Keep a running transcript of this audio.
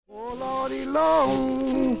Oh, Lordy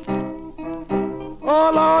long.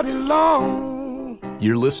 Oh, Lordy long.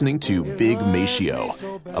 You're listening to Big Maceo,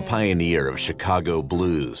 a pioneer of Chicago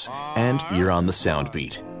blues, and you're on the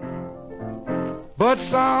Soundbeat. But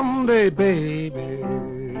someday, baby,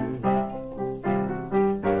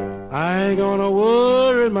 I ain't gonna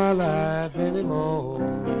worry my life anymore.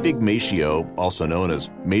 Big Maceo, also known as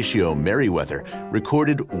Maceo Merriweather,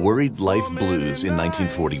 recorded Worried Life Blues in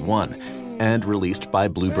 1941 and released by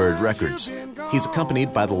Bluebird Records. He's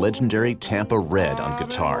accompanied by the legendary Tampa Red on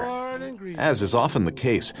guitar. As is often the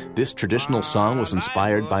case, this traditional song was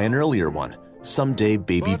inspired by an earlier one, Someday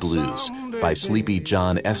Baby Blues, by Sleepy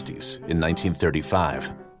John Estes in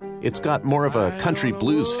 1935. It's got more of a country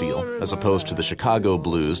blues feel, as opposed to the Chicago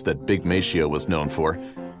blues that Big Maceo was known for.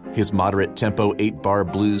 His moderate tempo 8-bar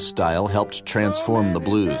blues style helped transform the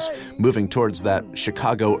blues, moving towards that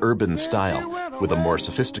Chicago urban style with a more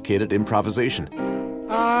sophisticated improvisation.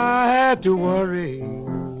 I had to worry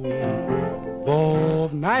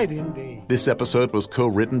both night and day. This episode was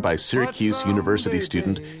co-written by Syracuse University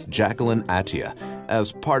student Jacqueline Attia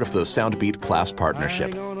as part of the Soundbeat class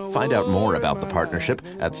partnership. Find out more about the partnership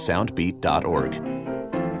at soundbeat.org.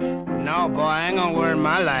 No, boy, I ain't gonna worry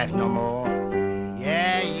my life no more.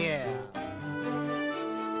 Yeah.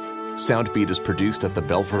 Soundbeat is produced at the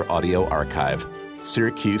Belfer Audio Archive,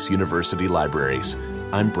 Syracuse University Libraries.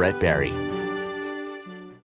 I'm Brett Barry.